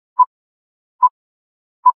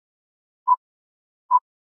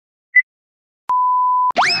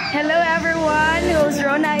Hello everyone, host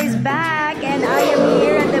Rona is back and I am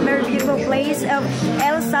here at the very beautiful place of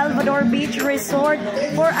El Salvador Beach Resort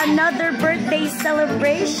for another birthday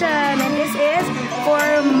celebration, and this is for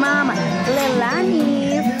Mama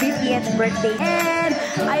Leilani 50th birthday, and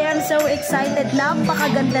I am so excited.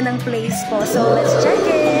 Napakaganda ng place po, so let's check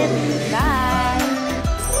it. Bye!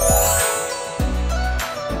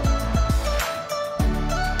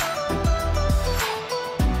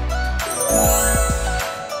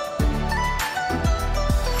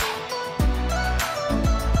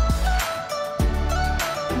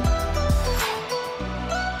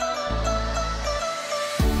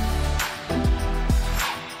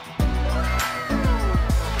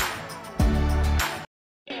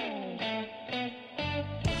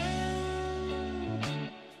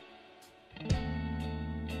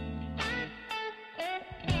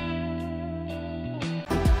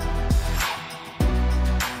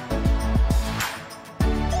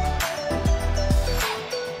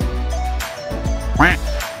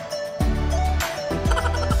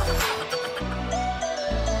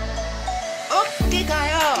 Okay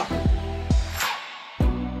kayo.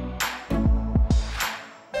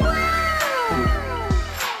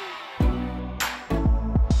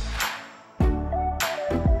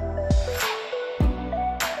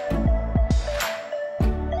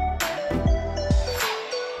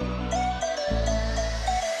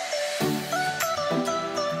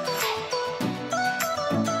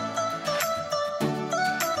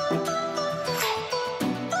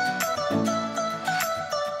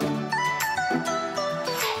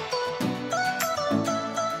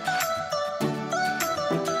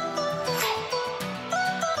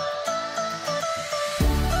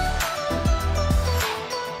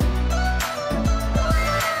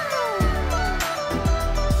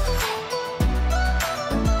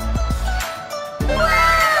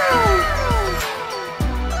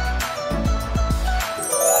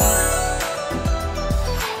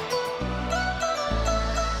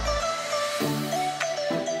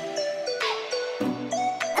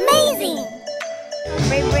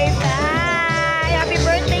 Brave, brave, hi! Happy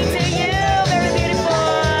birthday to you! Very beautiful!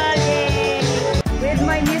 Yay! With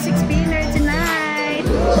my music spinner tonight,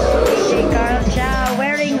 DJ Carl Chow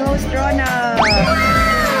wearing host Rona.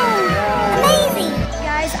 Wow! Amazing!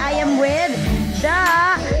 Guys, I am with the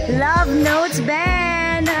Love Notes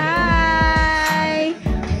Band. Hi!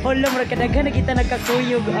 Olo, kadaghan na kita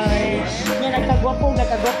nagkakuyog ay. Yan,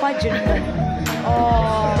 nagkagwapa dyan.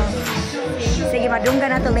 Oh. Sige, madungga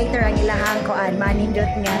na to later ang ilahang koan. Manindot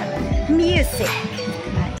nga music.